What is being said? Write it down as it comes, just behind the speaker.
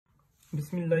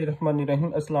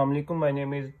बिस्मिल्लाहिर्रहमानिर्रहीम। अस्सलाम वालेकुम। My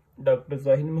name is doctor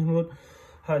Zahid Mahmood.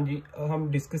 हाँ जी, हम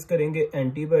डिस्कस करेंगे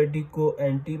एंटीबायोटिक को।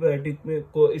 एंटीबायोटिक में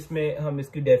को इसमें हम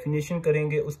इसकी डेफिनेशन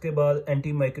करेंगे, उसके बाद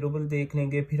एंटी माइक्रोबल देख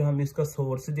लेंगे, फिर हम इसका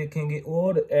सोर्स देखेंगे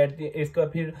और इसका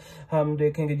फिर हम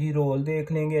देखेंगे जी रोल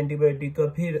देख लेंगे एंटीबायोटिक का।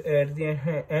 फिर एट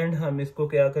द एंड हम इसको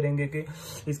क्या करेंगे कि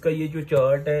इसका ये जो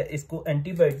चार्ट है, इसको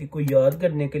एंटीबायोटिक को याद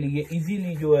करने के लिए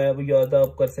इजीली जो है वो याद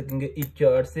आप कर सकेंगे इस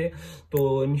चार्ट से।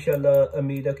 तो इंशाल्लाह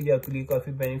उम्मीद है कि आपके लिए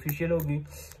काफ़ी बेनिफिशियल होगी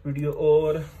वीडियो।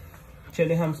 और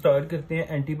चले हम स्टार्ट करते हैं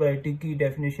एंटीबायोटिक की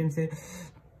डेफिनेशन से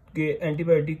कि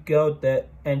एंटीबायोटिक क्या होता है।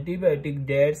 Antibiotic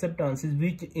that substances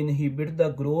which inhibit the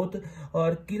growth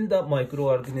और किल द माइक्रो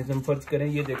ऑर्गेनिज्म। फर्ज करें,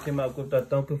 ये देखिए मैं आपको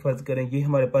बताता हूँ कि फर्ज करें ये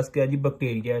हमारे पास क्या जी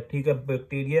बैक्टीरिया है, ठीक है।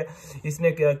 बैक्टीरिया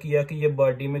इसने क्या किया कि ये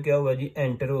बॉडी में क्या हुआ जी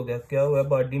एंटर हो गया। क्या हुआ,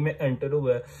 बॉडी में एंटर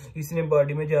हुआ है। इसने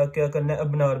बॉडी में जा क्या करना है,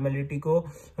 अबनॉर्मेलिटी को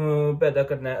पैदा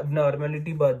करना है।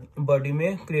 अबनॉर्मेलिटी बॉडी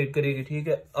में क्रिएट करेगी, ठीक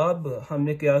है। अब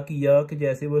हमने क्या किया कि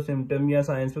जैसे वो सिम्टम या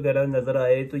साइंस वगैरह नजर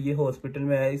आए तो ये हॉस्पिटल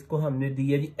में आया, इसको हमने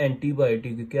दिया जी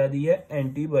एंटीबायोटिक। क्या दिया,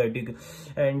 एंटीबायोटिक।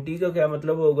 एंटी का क्या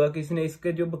मतलब होगा कि इसने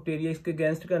इसके जो बैक्टीरिया इसके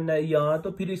अगेंस्ट करना है, या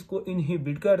तो फिर इसको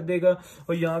इनहिबिट कर देगा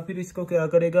और या फिर इसको क्या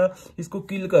करेगा, इसको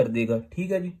किल कर देगा,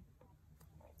 ठीक है जी।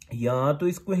 या तो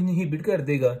इसको इनहिबिट कर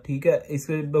देगा, ठीक है, इस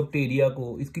बैक्टीरिया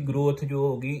को, इसकी ग्रोथ जो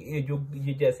होगी,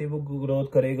 ये जैसे वो ग्रोथ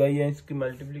करेगा या इसकी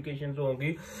मल्टीप्लिकेशन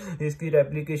होगी, इसकी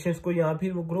रेप्लिकेशंस को, या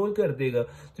फिर वो ग्रोथ कर देगा,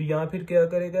 तो या फिर क्या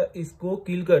करेगा, इसको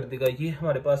किल कर देगा। ये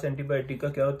हमारे पास एंटीबायोटिक का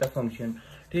क्या होता है, फंक्शन,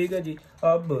 ठीक है जी।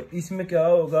 अब इसमें क्या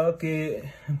होगा कि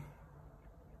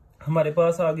हमारे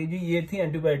पास आ गई जी, ये थी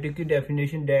एंटीबायोटिक की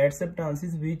definition, that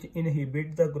substances which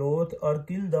inhibit the growth और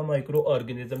किल द माइक्रो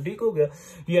ऑर्गेनिज्म। ठीक हो गया,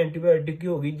 ये एंटीबायोटिक की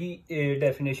होगी जी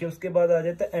डेफिनेशन। उसके बाद आ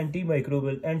जाता है एंटी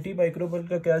माइक्रोबल। एंटी माइक्रोबल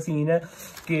का क्या सीन है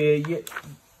कि ये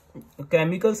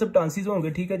केमिकल सब्सटेंसेस होंगे,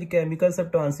 ठीक है जी। Chemical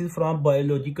substances from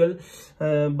biological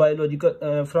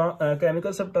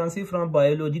chemical substances from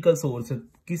biological source.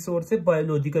 किस सोर्स से,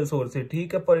 बायोलॉजिकल सोर्स से,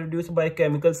 ठीक है। Produce by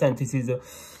chemical synthesis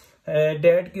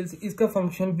date kills. इसका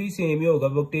फंक्शन भी सेम ही होगा,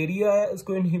 बैक्टीरिया है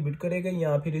उसको इनहिबिट करेगा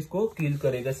या फिर इसको किल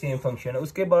करेगा, सेम फंक्शन है।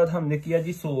 उसके बाद हमने किया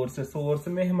जी सोर्स। सोर्स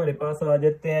में हमारे पास आ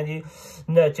जाते हैं जी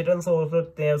नेचुरल सोर्स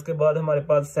होते हैं, उसके बाद हमारे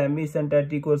पास सेमी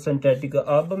सिंथेटिक और सिंथेटिक।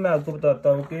 अब मैं आपको बताता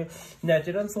हूँ कि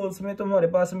नेचुरल सोर्स में तो हमारे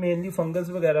पास मेनली फंगस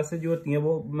वगैरह से जो होती हैं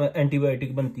वो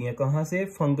एंटीबायोटिक बनती हैं, कहाँ से,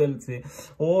 फंगल से।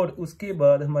 और उसके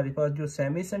बाद हमारे पास जो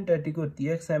सेमी सिंथेटिक होती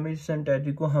है, सेमी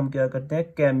सिंथेटिक को हम क्या करते हैं,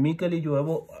 केमिकली जो है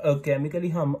वो केमिकली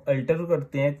हम अल्टर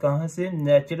करते हैं, कहाँ से,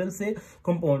 नेचुरल से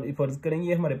कंपाउंड। फर्ज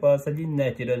करेंगे हमारे पास है जी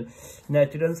नेचुरल।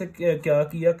 नेचुरल से क्या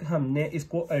किया कि हमने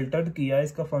इसको अल्टर किया,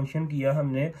 इसका फंक्शन किया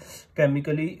हमने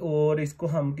केमिकली, और इसको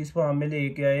हम किस फॉर्म में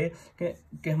लेके आए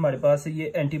कि हमारे पास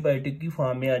ये एंटीबायोटिक की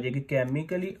फॉर्म में आ जाएगी।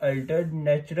 केमिकली अल्टर्ड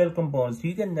नेचुरल कंपाउंड,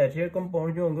 ठीक है। नेचुरल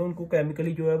कंपाउंड जो होंगे उनको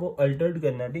केमिकली जो है वो अल्टर्ड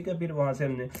करना है, ठीक है। फिर वहां से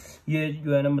हमने ये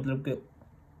जो है ना मतलब कि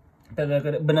पैदा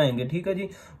कर बनाएंगे, ठीक है जी।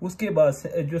 उसके बाद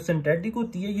जो सिंथेटिक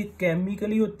होती है ये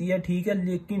केमिकली होती है, ठीक है,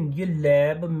 लेकिन ये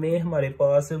लैब में हमारे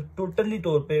पास टोटली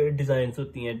तौर पे डिजाइन्स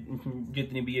होती हैं।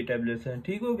 जितनी भी ये टैबलेट्स हैं,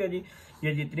 ठीक हो गया जी,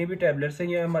 ये जितनी भी टैबलेट्स हैं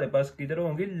ये हमारे पास किधर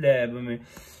होंगी, लैब में।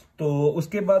 तो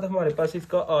उसके बाद हमारे पास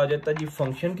इसका आ जाता है जी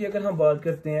फंक्शन की। अगर हम बात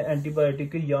करते हैं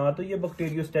एंटीबायोटिक की, या तो ये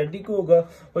बैक्टीरियोस्टैटिक होगा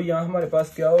और यहाँ हमारे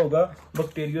पास क्या होगा,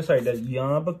 बैक्टीरियोसाइडल।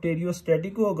 यहाँ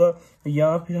बैक्टीरियोस्टैटिक होगा,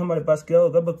 या फिर हमारे पास क्या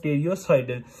होगा,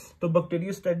 बैक्टीरियोसाइडल। तो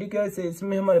बैक्टीरियोस्टैटिक है,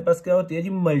 इसमें हमारे पास क्या होती है जी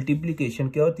मल्टीप्लिकेशन।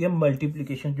 क्या होती है,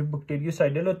 मल्टीप्लिकेशन। जो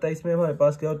बैक्टीरियोसाइडल होता है इसमें हमारे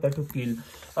पास क्या होता है, टू किल।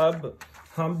 अब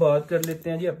हम बात कर लेते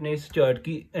हैं जी अपने इस चार्ट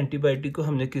की, एंटीबायोटिक को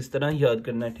हमने किस तरह याद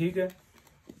करना है, ठीक है।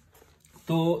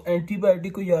 तो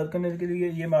एंटीबायोटिक को याद करने के लिए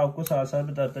ये मैं आपको साथ साथ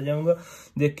बताता जाऊंगा।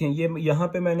 देखें ये यहाँ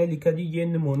पे मैंने लिखा जी ये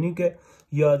निमोनिक है,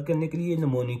 याद करने के लिए ये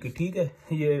निमोनिक है, ठीक है।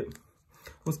 ये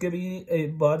उसके भी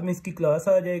बाद में इसकी क्लास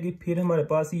आ जाएगी। फिर हमारे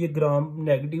पास ये ग्राम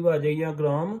नेगेटिव आ जाएगी या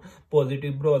ग्राम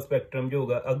पॉजिटिव, ब्रॉड स्पेक्ट्रम जो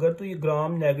होगा। अगर तो ये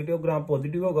ग्राम नेगेटिव ग्राम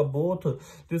पॉजिटिव होगा बोथ,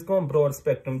 तो इसको हम ब्रॉड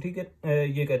स्पेक्ट्रम, ठीक है,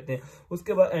 ये कहते हैं।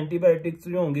 उसके बाद एंटीबायोटिक्स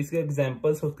जो होंगे इसके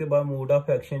एग्जांपल्स, उसके बाद मोड ऑफ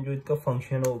एक्शन जो इसका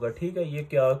फंक्शन होगा, ठीक है, ये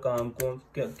क्या काम कौन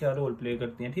क्या रोल प्ले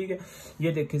करती हैं, ठीक है।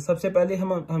 ये देखिए सबसे पहले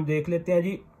हम देख लेते हैं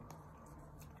जी,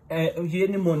 ये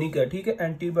निमोनिक है, ठीक है।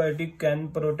 Antibiotic can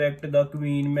protect the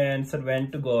queen man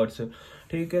servant God's,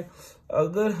 ठीक है।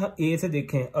 अगर हम ए से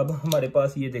देखें, अब हमारे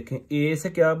पास ये देखें ए से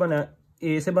क्या बना,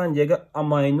 ए से बन जाएगा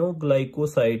अमाइनो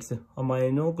ग्लाइकोसाइड्स।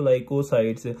 अमाइनो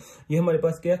ग्लाइकोसाइड्स ये हमारे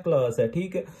पास क्या क्लास है,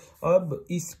 ठीक है। अब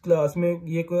इस क्लास में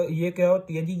ये क्या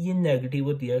होती है जी, ये नेगेटिव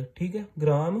होती है, ठीक है,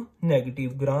 ग्राम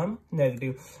नेगेटिव, ग्राम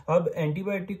नेगेटिव। अब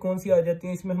एंटीबायोटिक कौन सी आ जाती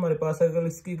है इसमें हमारे पास, अगर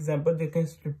इसकी एग्जांपल देखें,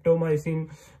 स्ट्रिप्टोमाइसिन,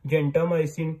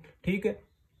 जेंटामाइसिन, ठीक है।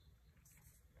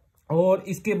 और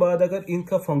इसके बाद अगर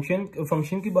इनका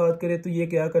फंक्शन की बात करें तो ये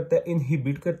क्या करता है,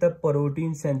 इनहिबिट करता है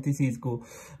प्रोटीन सिंथेसिस को।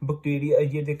 बैक्टीरिया,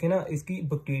 ये देखें ना, इसकी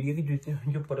बैक्टीरिया की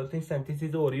जो प्रोटीन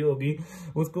सिंथेसिस हो रही होगी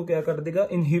उसको क्या कर देगा,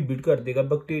 इनहिबिट कर देगा।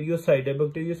 बैक्टीरियोसाइड है,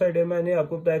 बैक्टीरियोसाइड है, मैंने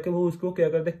आपको बताया कि वो उसको क्या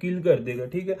करता है, किल कर देगा,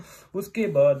 ठीक है। उसके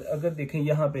बाद अगर देखें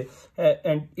यहाँ पे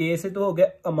ए से तो हो गया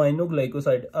अमाइनो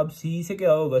ग्लाइकोसाइड, अब सी से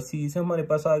क्या होगा, सी से हमारे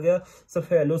पास आ गया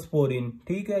सेफेलोस्पोरिन,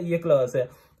 ठीक है, ये क्लास है।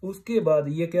 उसके बाद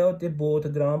ये क्या होते हैं, बोथ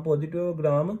ग्राम पॉजिटिव और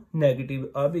ग्राम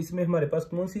नेगेटिव। अब इसमें हमारे पास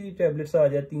कौन सी टैबलेट्स आ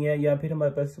जाती हैं या फिर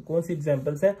हमारे पास कौन सी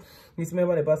एग्जांपल्स हैं, इसमें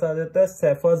हमारे पास आ जाता है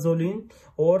सेफाजोलिन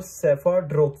और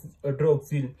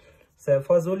सेफाड्रोक्सिल,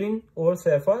 सेफाजोलिन और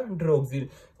सेफाड्रोक्सिल।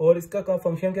 और इसका का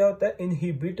फंक्शन क्या होता है,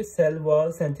 इनहिबिट सेल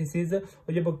वॉल सिंथेसिस, और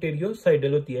ये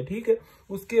बैक्टीरियोसाइडल होती है, ठीक है।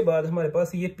 उसके बाद हमारे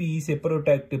पास ये पी से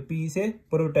प्रोटेक्ट,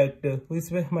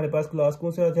 इसमें हमारे पास क्लास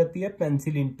कौन से आ जाती है,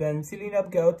 पेंसिलिन। पेंसिलिन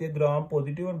अब क्या होती है, ग्राम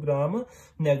पॉजिटिव और ग्राम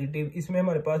नेगेटिव। इसमें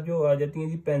हमारे पास जो आ जाती है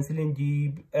जी पेंसिलिन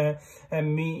जी,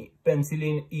 एमी,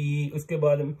 पेंसिलिन ई, उसके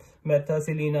बाद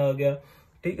मेथासिलिन आ गया,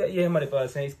 ठीक है। ये हमारे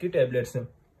पास है इसकी टैबलेट्स,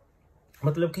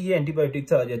 मतलब कि ये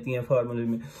एंटीबायोटिक्स आ जाती हैं फार्मूले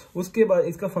में। उसके बाद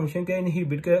इसका फंक्शन क्या,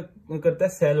 इनहिबिट करता है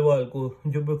सेल वॉल को,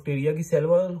 जो बैक्टीरिया की सेल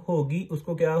वॉल होगी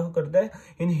उसको क्या करता है,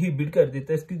 इनहिबिट कर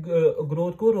देता है, इसकी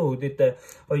ग्रोथ को रोक देता है,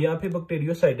 और यहाँ पे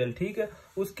बैक्टीरियोसाइडल, ठीक है।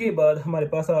 उसके बाद हमारे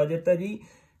पास आ जाता है जी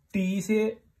टी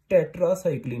से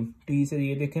टेट्रासाइक्लिन, टी से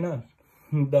ये देखे ना,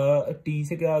 टी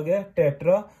से क्या आ गया,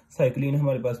 टेट्रासाइक्लिन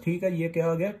हमारे पास, ठीक है, ये क्या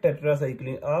आ गया,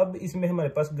 टेट्रासाइक्लिन। अब इसमें हमारे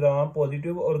पास ग्राम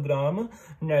पॉजिटिव और ग्राम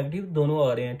नेगेटिव दोनों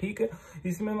आ रहे हैं, ठीक है।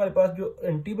 इसमें हमारे पास जो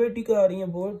एंटीबायोटिक आ रही है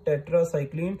वो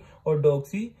टेट्रासाइक्लिन और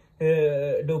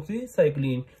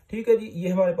डॉक्सीसाइक्लिन, ठीक है जी। ये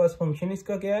हमारे पास फंक्शन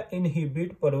इसका क्या है,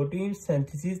 इनहिबिट प्रोटीन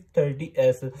सिंथेसिस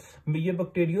 30S। ये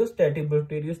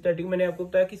बैक्टीरियोस्टैटिक मैंने आपको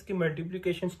बताया कि इसकी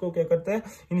मल्टीप्लिकेशन को क्या करता है,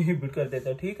 इनहिबिट कर देता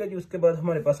है, ठीक है जी। उसके बाद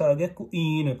हमारे पास आ गया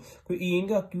क्वीन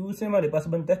का क्यू से हमारे पास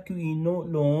बनता है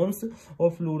क्विनोलोन्स और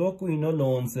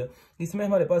फ्लोरोक्विनोलोन्स। इसमें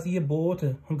हमारे पास ये बोथ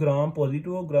ग्राम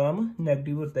पॉजिटिव और ग्राम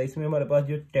नेगेटिव होता है। इसमें हमारे पास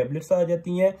जो टैबलेट्स आ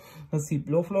जाती हैं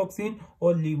सिप्लोफ्लॉक्सिन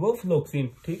और लीवोफ्लॉक्सिन,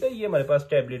 ठीक है, ये हमारे पास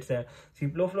टैबलेट्स हैं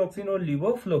सिप्लोफ्लॉक्सिन और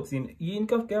लीवोफ्लॉक्सिन। ये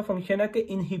इनका क्या फंक्शन है कि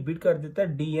इनहिबिट कर देता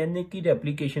है डीएनए की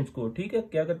रेप्लिकेशन को, ठीक है,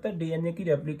 क्या करता है, डीएनए की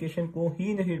रेप्लिकेशन को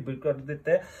ही इनहिबिट कर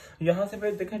देता है। यहाँ से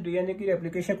फिर देखें डीएनए की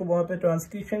रेप्लिकेशन को, वहां पे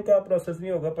ट्रांसक्रिप्शन का प्रोसेस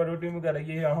नहीं होगा, प्रोटीन वगैरह,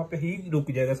 ये यहाँ पे ही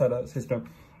रुक जाएगा सारा सिस्टम।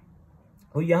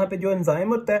 और यहाँ पे जो एंजाइम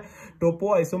होता है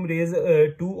टोपोआइसोमरेज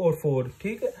 2 और 4,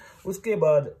 ठीक है। उसके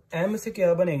बाद एम से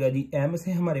क्या बनेगा जी, एम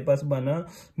से हमारे पास बना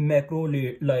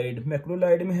मैक्रोलाइड।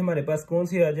 मैक्रोलाइड में हमारे पास कौन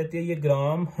सी आ जाती है, ये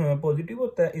ग्राम पॉजिटिव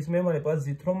होता है। इसमें हमारे पास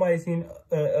जिथ्रोमाइसिन,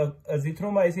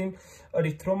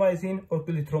 अरिथ्रोमाइसिन और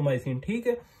क्लिथ्रोमाइसिन, ठीक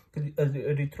है,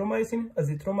 एरिथ्रोमाइसिन,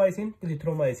 अजिथ्रोमाइसिन,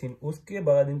 क्लिथ्रोमाइसिन। उसके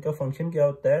बाद इनका फंक्शन क्या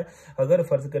होता है, अगर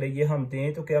फर्ज करें ये हम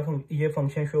दें तो क्या ये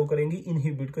फंक्शन शो करेंगी,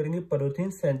 इनहिबिट करेंगे प्रोटीन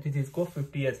सिंथेसिस को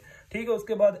 50S, ठीक है।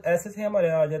 उसके बाद एस से हमारे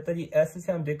आ जाता है जी, एस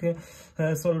से हम देखें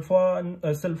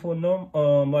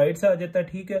सल्फोनोमाइड्स आ जाता है,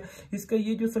 ठीक है। इसका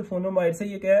ये जो सल्फोनोमाइड्स है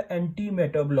ये क्या है, एंटी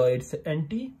मेटाबॉलाइट्स।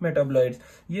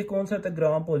 ये कौन सा था,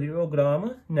 ग्राम पॉजिटिव और ग्राम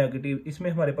नेगेटिव।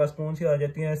 इसमें हमारे पास कौन सी आ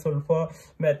जाती है, सल्फा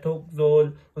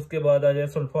मेथोक्सोल, उसके बाद आ जाए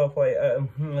सल्फाहाइड।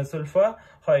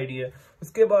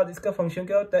 उसके बाद इसका फंक्शन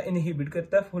क्या होता है, इनहिबिट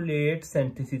करता है फोलेट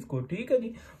सिंथेसिस को, ठीक है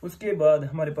जी। उसके बाद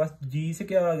हमारे पास जी से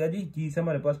क्या आ गया जी, जी से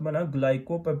हमारे पास बना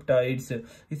ग्लाइकोपेप्टाइड्स।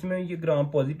 इसमें ये ग्राम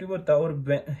पॉजिटिव होता है,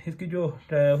 और इसकी जो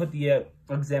होती है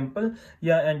एग्जाम्पल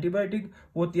या एंटीबायोटिक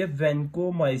होती है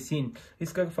वेंकोमाइसिन।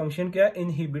 इसका फंक्शन क्या है,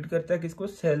 इनहिबिट करता है किसको,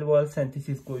 सेल वॉल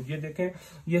सिंथेसिस को। ये देखें,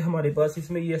 ये हमारे पास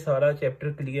इसमें ये सारा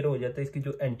चैप्टर क्लियर हो जाता है। इसकी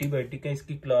जो एंटीबायोटिक है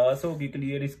इसकी क्लास होगी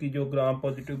क्लियर, इसकी जो ग्राम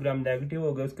पॉजिटिव ग्राम नेगेटिव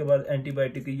होगा, उसके बाद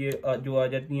एंटीबायोटिक ये जो आ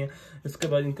जाती हैं, उसके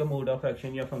बाद इनका मोड ऑफ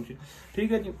एक्शन या फंक्शन,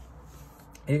 ठीक है जी।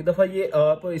 एक दफा ये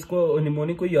आप इसको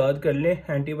निमोनिक को याद कर लें,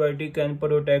 antibiotic can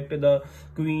protect the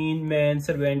queen man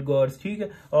servant God's, ठीक है।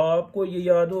 आपको ये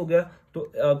याद हो गया तो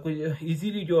आपको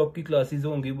इजीली जो आपकी क्लासेस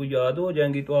होंगी वो याद हो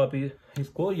जाएंगी, तो आप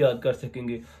इसको याद कर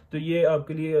सकेंगे। तो ये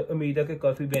आपके लिए उम्मीद है कि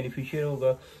काफ़ी बेनिफिशियल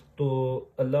होगा। तो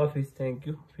अल्लाह हाफिज़, थैंक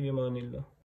यू, फी अमानिल्लाह।